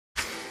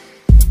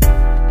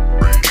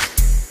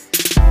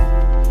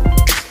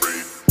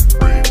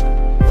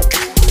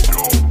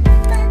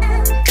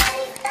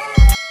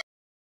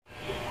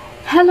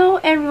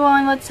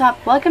everyone! What's up?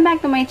 Welcome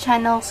back to my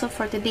channel. So,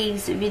 for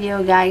today's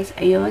video, guys,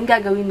 ayun,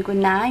 gagawin ko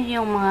na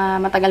yung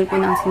mga matagal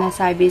ko nang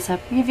sinasabi sa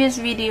previous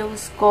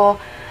videos ko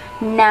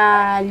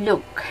na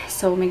look.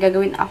 So, may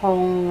gagawin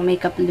akong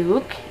makeup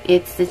look.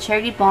 It's the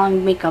Cherry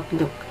Bomb makeup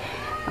look.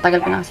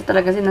 Matagal ko na kasi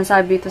talaga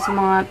sinasabi ito sa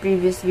mga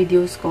previous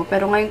videos ko.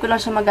 Pero ngayon ko lang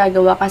siya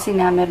magagawa kasi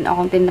nga meron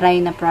akong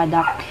tinry na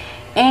product.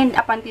 And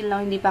up until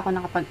now, hindi pa ako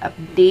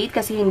nakapag-update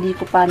kasi hindi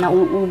ko pa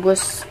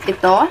nauubos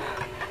ito.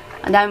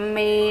 Ang dami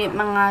may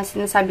mga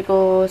sinasabi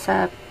ko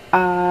sa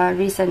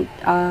recent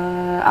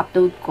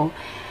upload ko.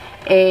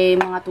 Eh,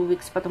 mga 2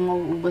 weeks pa itong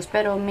mauubos.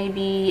 Pero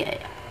maybe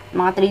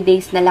mga 3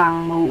 days na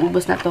lang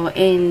mauubos na to.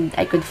 And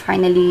I could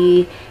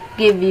finally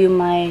give you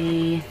my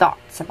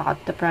thoughts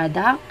about the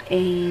product.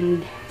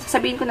 And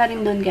sasabihin ko na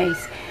rin doon,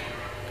 guys,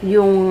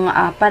 yung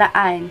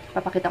paraan.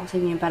 Papakita ko sa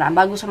inyo yung paraan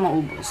bago siya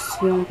maubos.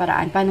 Yung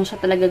paraan. Paano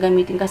siya talaga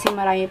gamitin. Kasi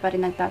marami pa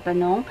rin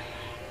nagtatanong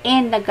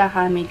and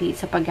nagkakamali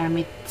sa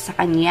paggamit sa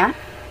kanya.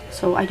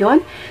 So,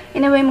 ayun.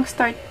 Anyway,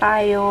 mag-start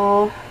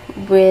tayo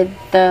with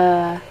the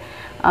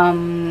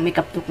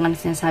makeup look na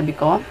sinasabi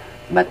ko.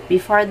 But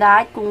before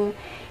that, kung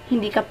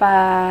hindi ka pa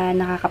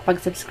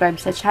nakakapag-subscribe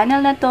sa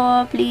channel na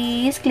to,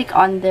 please click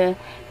on the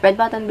red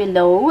button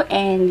below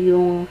and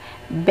yung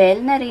bell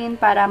na rin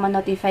para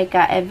ma-notify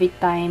ka every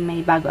time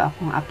may bago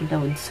akong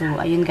upload. So,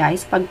 ayun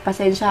guys.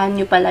 Pagpasensyahan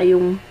nyo pala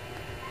yung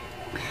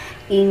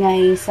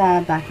ingay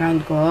sa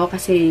background ko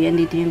kasi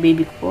andito yung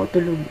baby ko,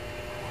 tulog.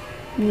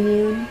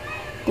 Yun.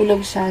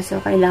 Tulog siya,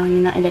 so kailangan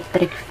nyo ng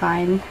electric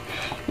fan.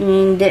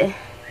 And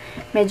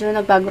medyo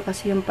nagbago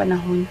kasi yung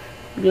panahon.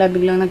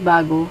 Bigla-biglang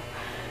nagbago.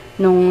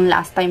 Nung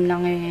last time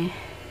lang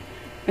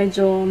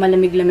medyo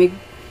malamig-lamig.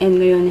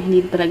 And ngayon,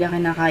 hindi talaga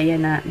kinakaya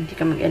na hindi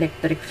ka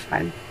mag-electric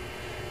fan.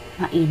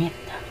 Mainit.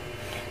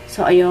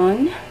 So,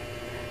 ayun.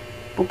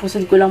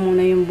 Pupusod ko lang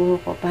muna yung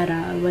buhok ko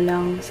para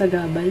walang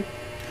sagabal.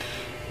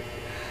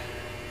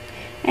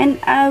 And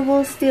I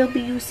will still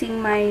be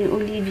using my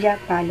Olivia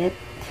palette.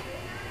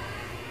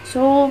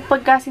 So,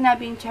 pagka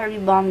sinabing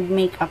Cherry Bomb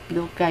makeup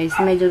look, guys,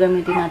 medyo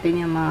gamitin natin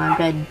yung mga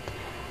red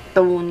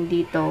tone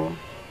dito.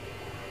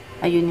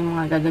 Ayun yung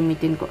mga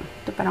gagamitin ko.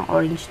 Ito parang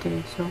orange to.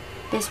 So,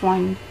 this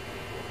one.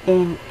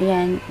 And,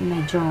 ayan,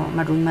 medyo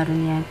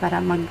maroon-maroon yan. Para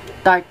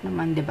mag-dark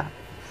naman, diba?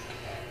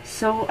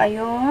 So,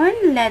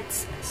 ayun.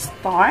 Let's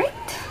start.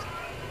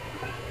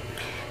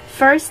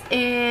 First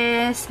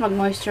is,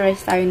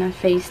 mag-moisturize tayo ng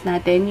face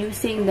natin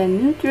using the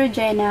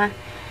Neutrogena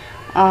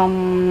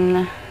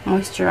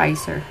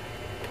moisturizer.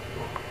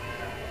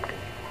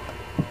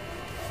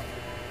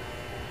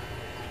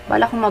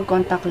 Wala akong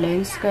mag-contact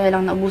lens. Kaya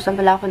lang naubusan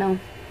pala ako ng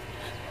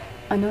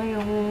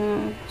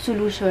yung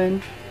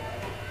solution.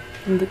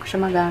 Hindi ko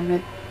siya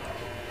magamit.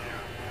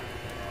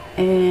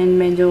 And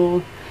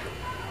medyo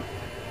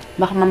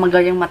baka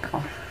mamagal yung mata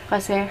ko.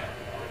 Kasi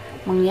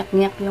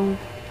mangyak-nyak yung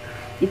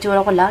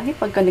itsura ko lagi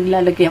pagka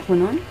naglalagay ako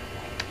nun.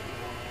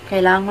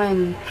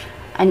 Kailangan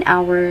an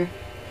hour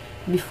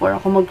before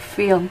ako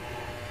mag-film.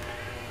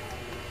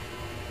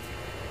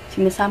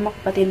 Sinasama ko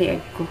pati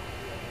leeg ko.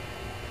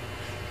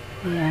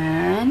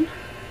 Ayan.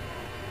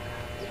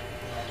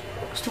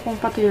 Gusto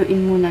kong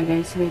patuyuin muna,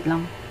 guys. Wait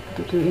lang.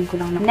 Patuyuin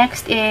ko lang.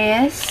 Next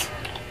is,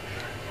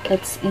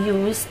 let's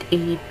use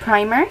a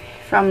primer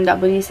from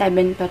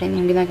W7 pa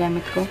rin yung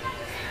ginagamit ko.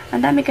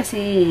 Ang dami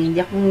kasi, hindi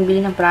akong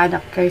bili ng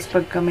product, guys,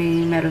 pagka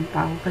may meron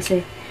pa ako.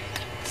 Kasi,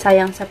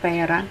 sayang sa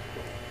pera.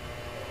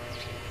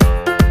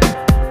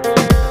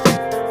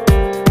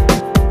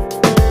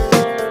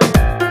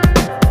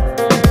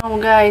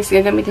 Guys,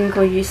 gagamitin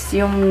ko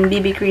yung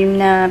BB cream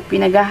na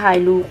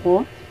pinaghahalo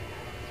ko.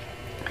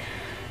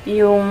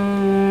 Yung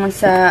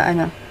sa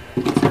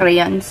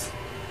crayons.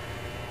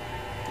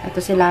 Ito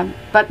sila.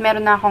 But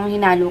meron na akong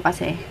hinalo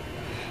kasi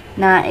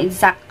na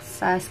exact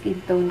sa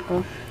skin tone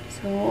ko.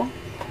 So,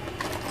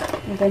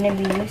 I'm gonna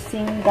be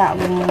using that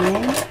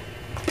one.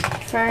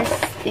 First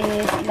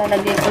is,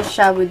 ilalagay ko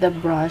siya with the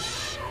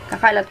brush.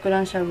 Kakalat ko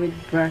lang siya with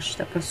brush.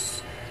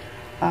 Tapos,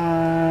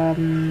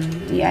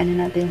 i-ano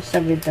natin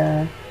siya with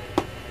the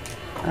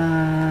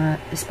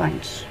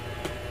sponge.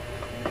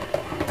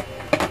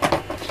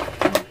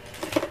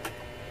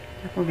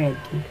 Ako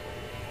ready.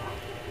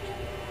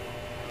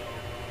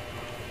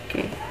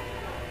 Okay.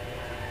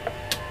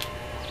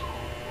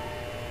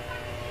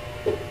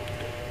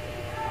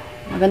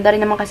 Maganda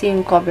rin naman kasi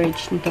yung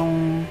coverage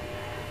nitong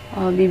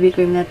BB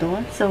cream na to.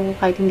 So,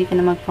 kahit hindi ka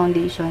na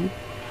mag-foundation.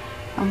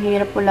 Ang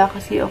hirap pala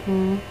kasi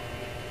akong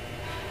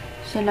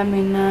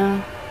salamin na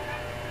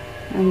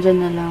nandyan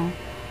na lang.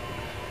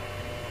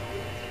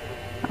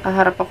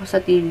 Nakaharap ako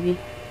sa TV.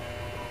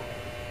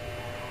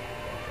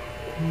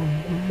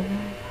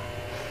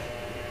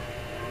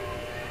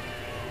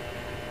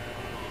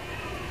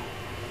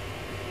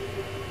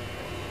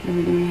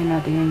 Dumi-dumihan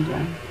natin yan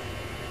dyan.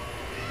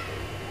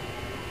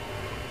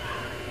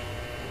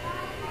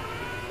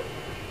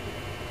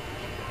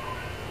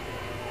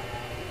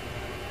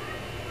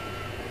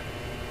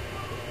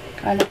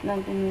 Kalat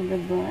natin with the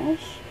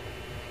brush.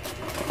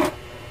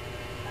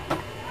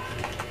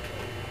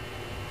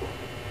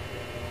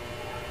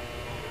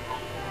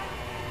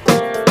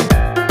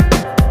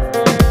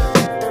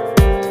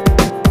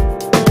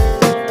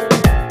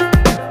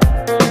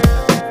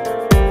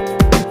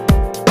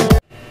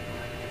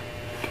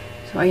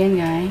 So, ayan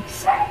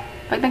guys.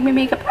 Pag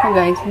nagme-makeup ako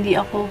guys, hindi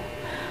ako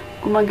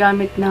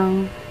gumagamit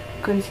ng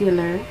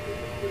concealer.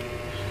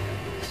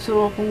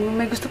 So, kung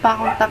may gusto pa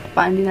akong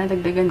takpan,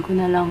 dinadagdagan ko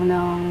na lang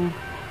ng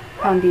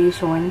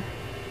foundation.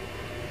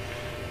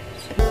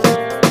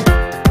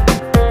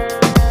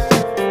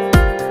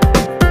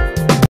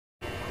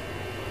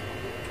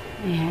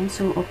 Ayan.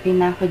 So, okay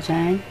na ako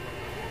dyan.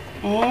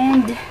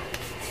 And,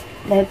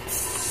 let's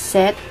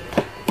set.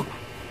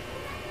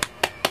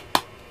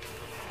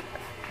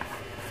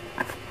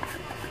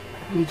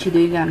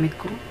 Lichido yung gamit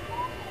ko.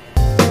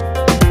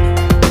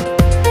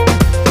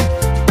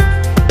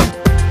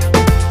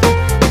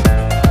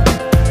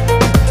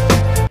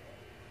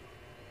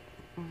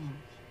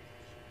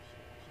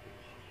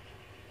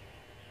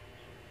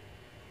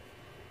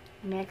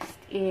 Next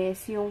is,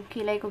 yung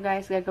kilay ko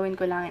guys, gagawin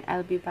ko lang and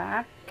I'll be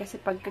back. Kasi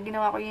pagka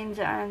ginawa ko yun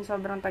dyan,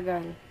 sobrang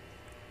tagal.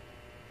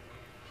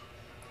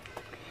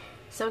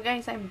 So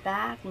guys, I'm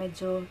back.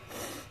 Medyo,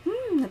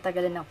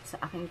 natagalan ako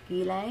sa aking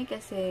kilay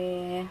kasi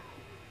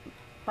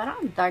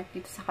parang dark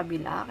dito sa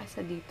kabila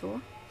kaysa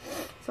dito.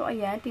 So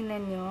ayan,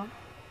 tingnan nyo.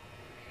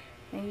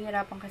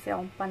 Nahihirapan kasi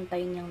akong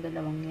pantayin yung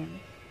dalawang yan.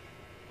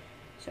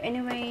 So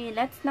anyway,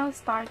 let's now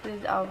start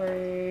with our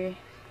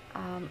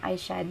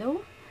eyeshadow.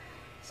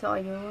 So,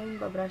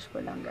 ayun, babrush ko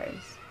lang,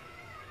 guys.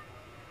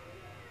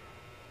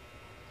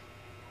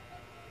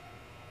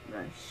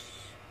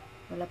 Brush.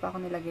 Wala pa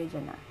ako nilagay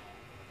dyan, ah.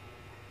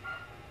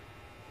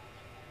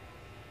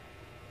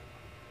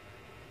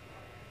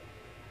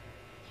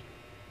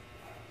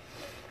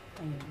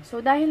 Ayun.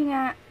 So, dahil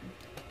nga,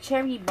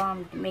 cherry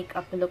bomb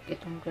makeup look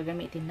itong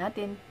gagamitin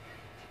natin,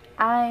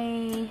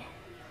 ay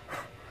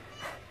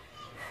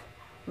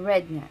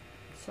red nga.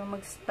 So,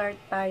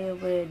 mag-start tayo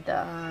with,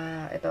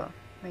 ito,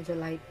 medyo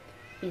light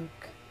pink.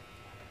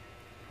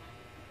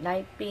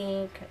 Light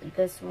pink,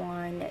 this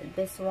one,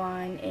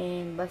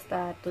 and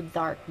basta to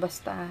dark.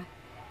 Basta,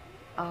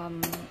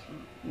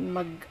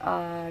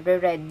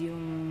 re-red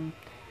yung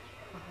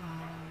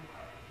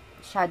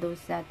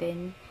shadows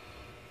natin.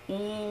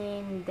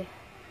 And,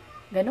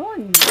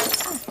 ganun.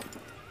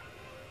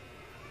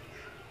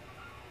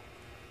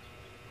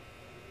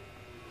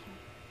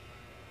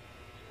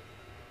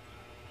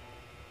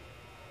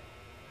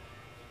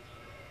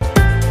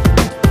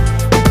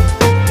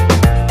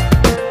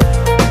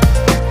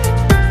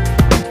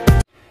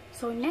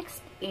 So, next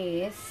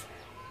is,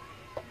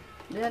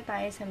 doon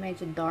tayo sa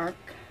medyo dark.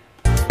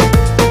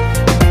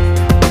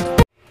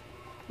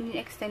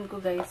 I-extend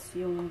ko guys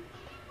yung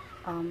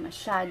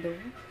shadow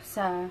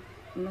sa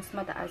mas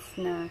mataas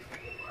na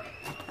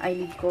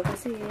eyelid ko.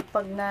 Kasi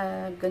pag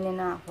na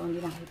ganyan na ako, hindi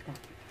nakita.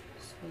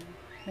 So,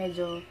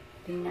 medyo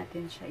din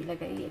natin siya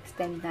ilagay.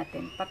 I-extend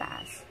natin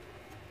pataas.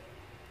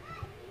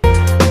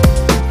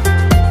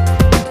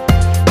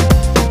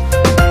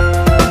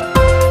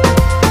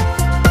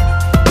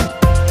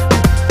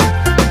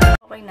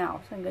 Okay na ako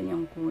sa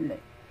ganyang kulay.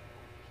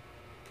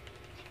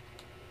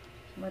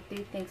 What do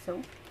you think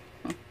so?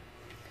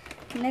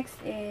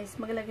 Next is,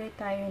 maglagay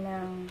tayo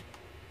ng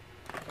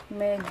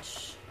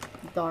medj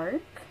dark.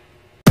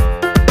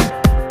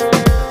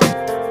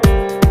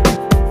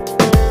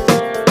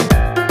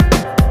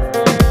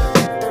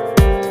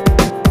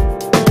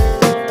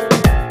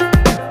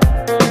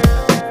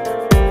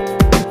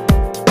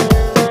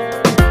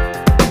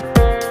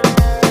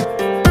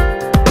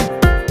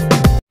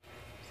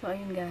 So,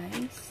 ayun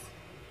guys.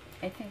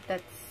 I think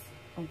that's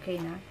okay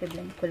na.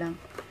 I-blend ko lang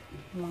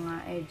mga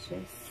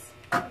edges.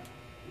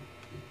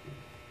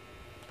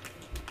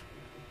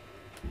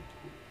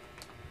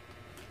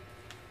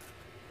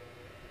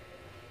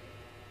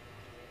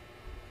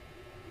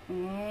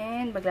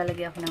 And,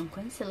 maglalagay ako ng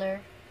concealer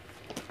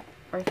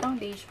or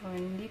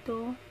foundation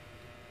dito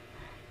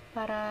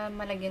para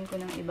malagyan ko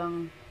ng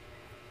ibang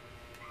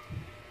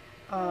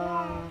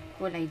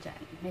kulay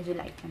dyan. Medyo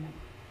light naman.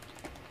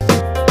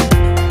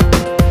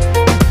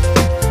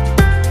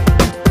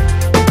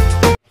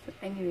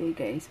 Anyway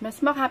guys, mas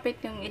makapit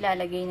yung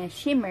ilalagay na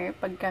shimmer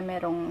pagka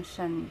merong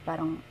siyang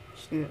parang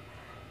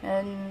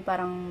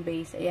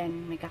base.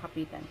 Ayan, may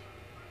kakapitan.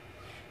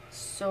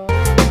 So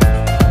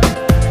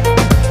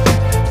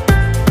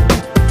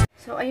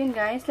ayun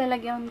guys,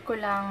 lalagyan ko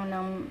lang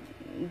ng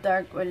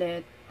dark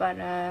ulit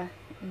para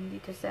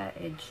dito sa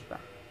edge pa.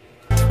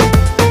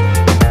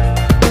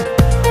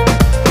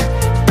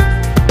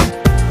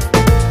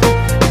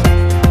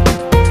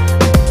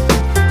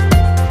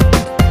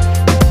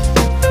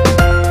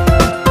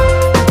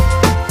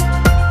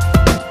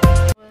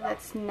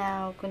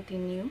 Now,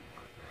 continue.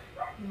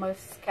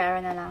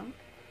 Mascara na lang.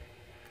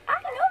 I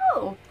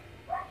know!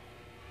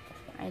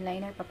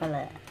 Eyeliner pa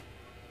pala.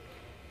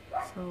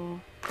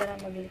 So, tara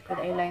mag-liquid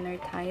eyeliner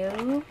tayo.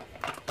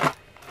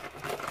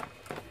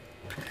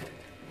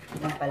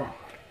 Yan pala.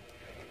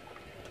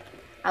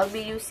 I'll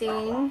be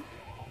using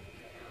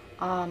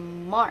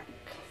Mark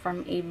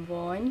from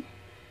Avon.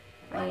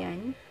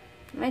 Ayan.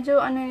 Medyo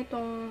ano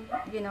itong,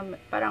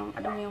 parang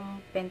alam yung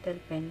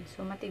pentel pen.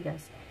 So,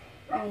 matigas.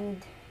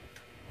 And,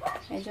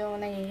 medyo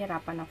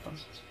nahihirapan ako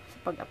sa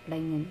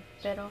pag-apply niyan.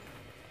 Pero,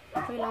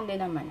 okay lang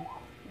din naman.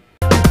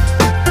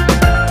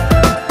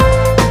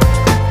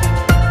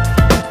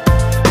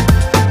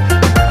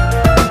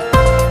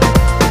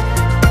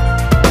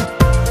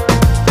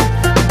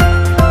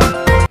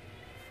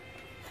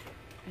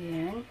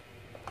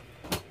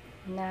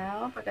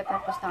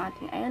 pagkatapos ng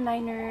ating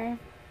eyeliner.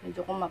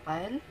 Medyo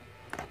kumapal.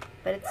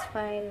 But it's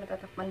fine.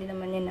 Matatakpan din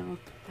naman yan ng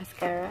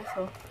mascara.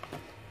 So,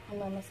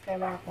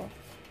 mascara ako.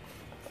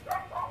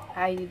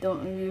 I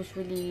don't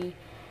usually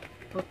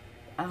put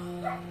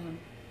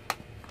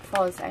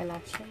false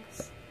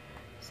eyelashes.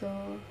 So,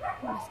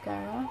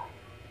 mascara.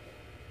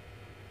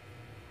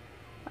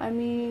 I'm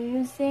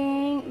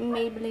using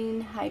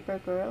Maybelline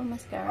Hyper Curl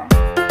mascara.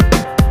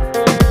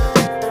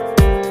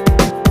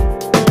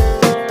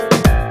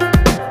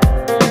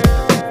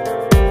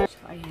 So,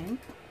 ayan.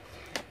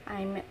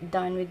 I'm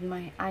done with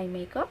my eye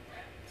makeup.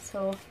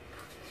 So,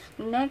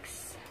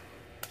 next,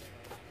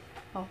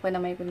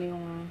 panamay ko na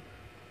yung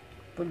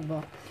pulbo.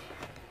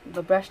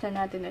 Babrush na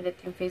natin ulit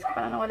yung face ko.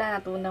 Parang wala,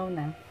 natunaw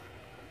na.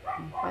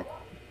 But,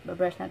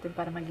 babrush natin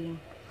para maging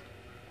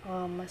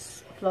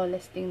mas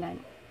flawless tingnan.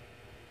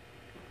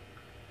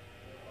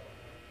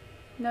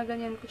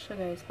 Naganyan ko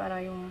siya, guys, para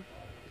yung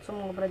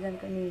sumobra dyan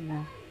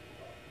kanina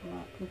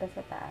mapunta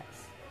sa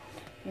taas.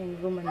 Yan,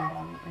 gumanda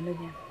ang ano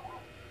niya.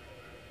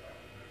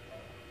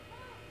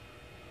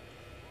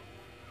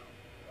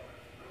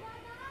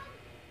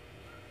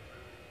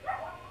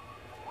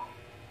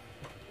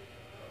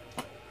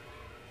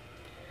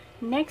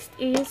 Next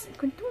is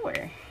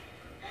contour.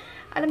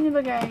 Alam niyo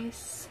ba,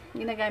 guys,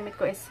 ginagamit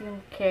ko is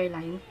yung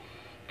Gelaih.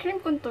 Cream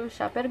contour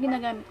siya, pero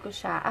ginagamit ko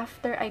siya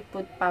after I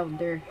put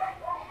powder.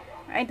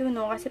 I don't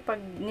know, kasi pag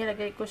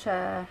nilagay ko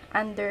siya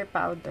under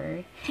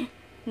powder,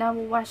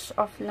 na-wash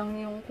off lang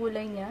yung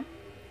kulay niya.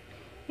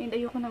 And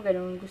ayoko na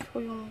gano'n. Gusto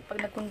ko yung pag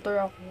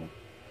nag-contour ako,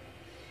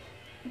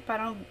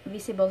 parang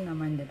visible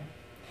naman, diba?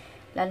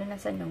 Lalo na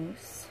sa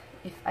nose.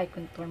 If I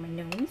contour my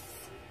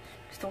nose,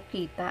 gusto ko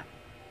kita.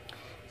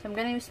 So, I'm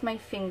gonna use my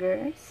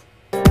fingers.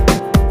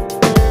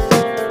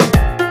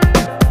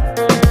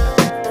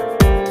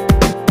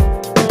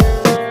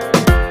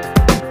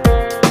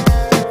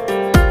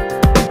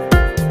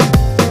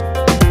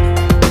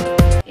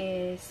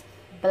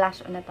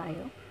 Blush on na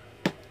tayo.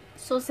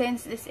 So,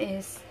 since this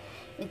is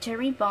a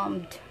cherry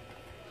bombed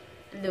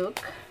look,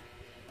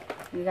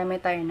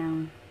 gagamit tayo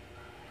ng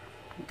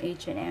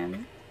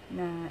H&M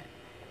na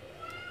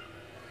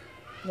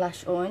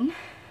blush on.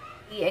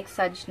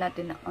 I-exage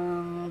natin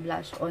ang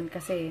blush on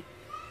kasi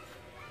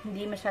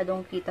hindi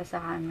masyadong kita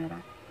sa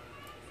camera.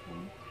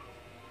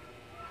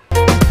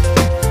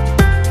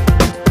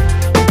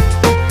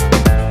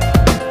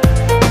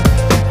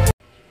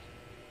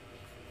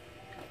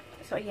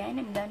 So,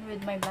 ayan, I'm done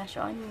with my blush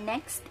on.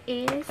 Next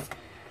is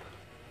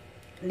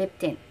lip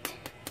tint.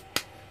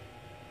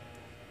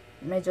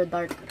 Medyo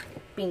dark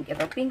pink.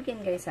 Ito, pink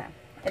yan, guys, ha.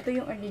 Ito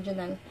yung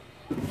original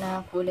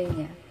na kulay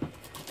niya.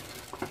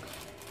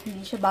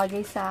 Hindi siya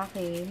bagay sa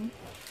akin.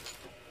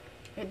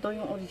 Ito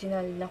yung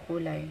original na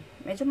kulay.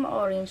 Medyo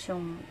ma-orange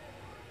yung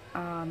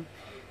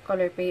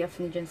color payoff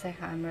niya dyan sa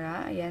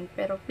camera. Ayan,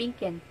 pero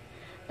pink yan.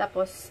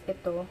 Tapos,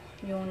 ito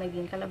yung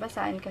naging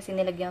kalabasan kasi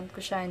nilagyan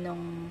ko siya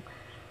nung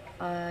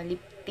lip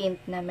tint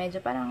na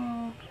medyo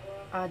parang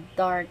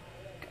dark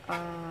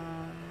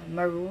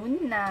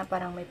maroon na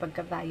parang may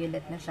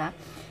pagka-violet na siya.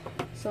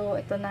 So,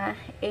 ito na,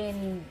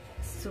 and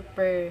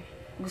super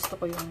gusto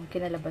ko yung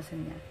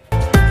kinalabasan niya.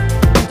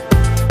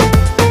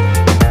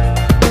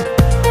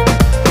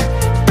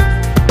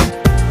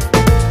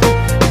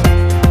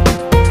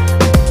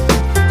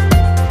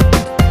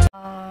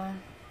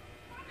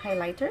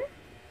 Highlighter.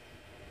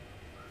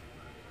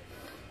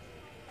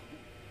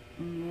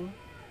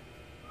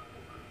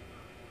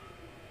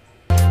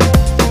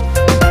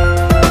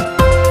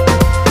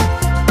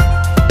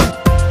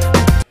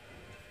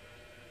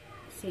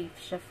 Safe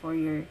siya for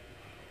your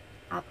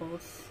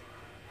apples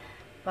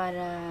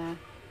para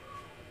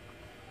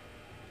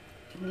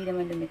hindi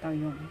naman lumitaw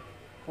yung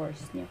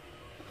pores nyo.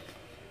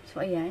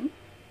 So, ayan.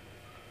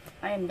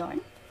 I am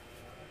done.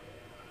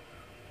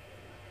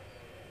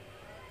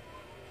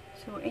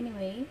 So,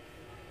 anyway,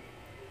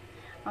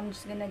 I'm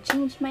just gonna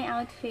change my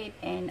outfit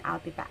and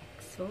I'll be back.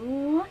 So,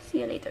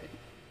 see you later.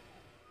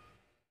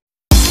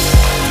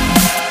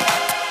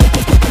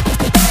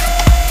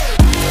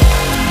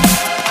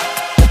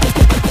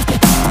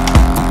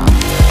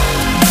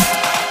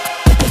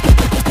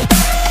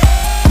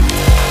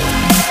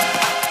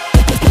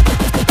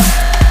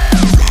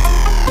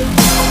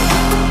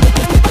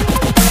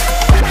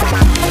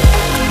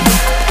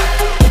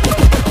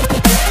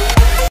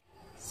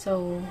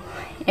 So,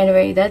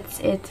 anyway, that's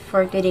it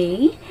for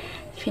today.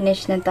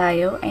 Finish na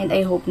tayo. And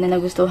I hope na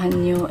nagustuhan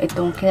nyo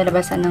itong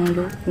kinalabasan ng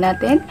look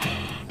natin.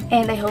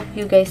 And I hope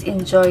you guys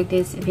enjoyed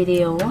this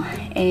video.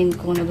 And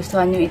kung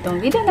nagustuhan nyo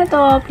itong video na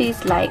to, please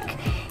like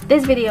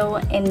this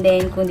video. And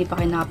then, kung di pa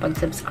kayo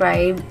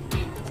nakapag-subscribe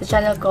sa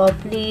channel ko,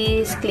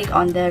 please click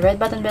on the red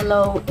button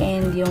below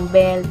and yung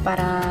bell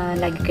para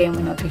lagi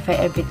kayong ma-notify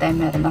every time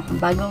meron akong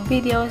bagong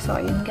video. So,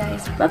 ayun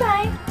guys.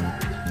 Bye-bye!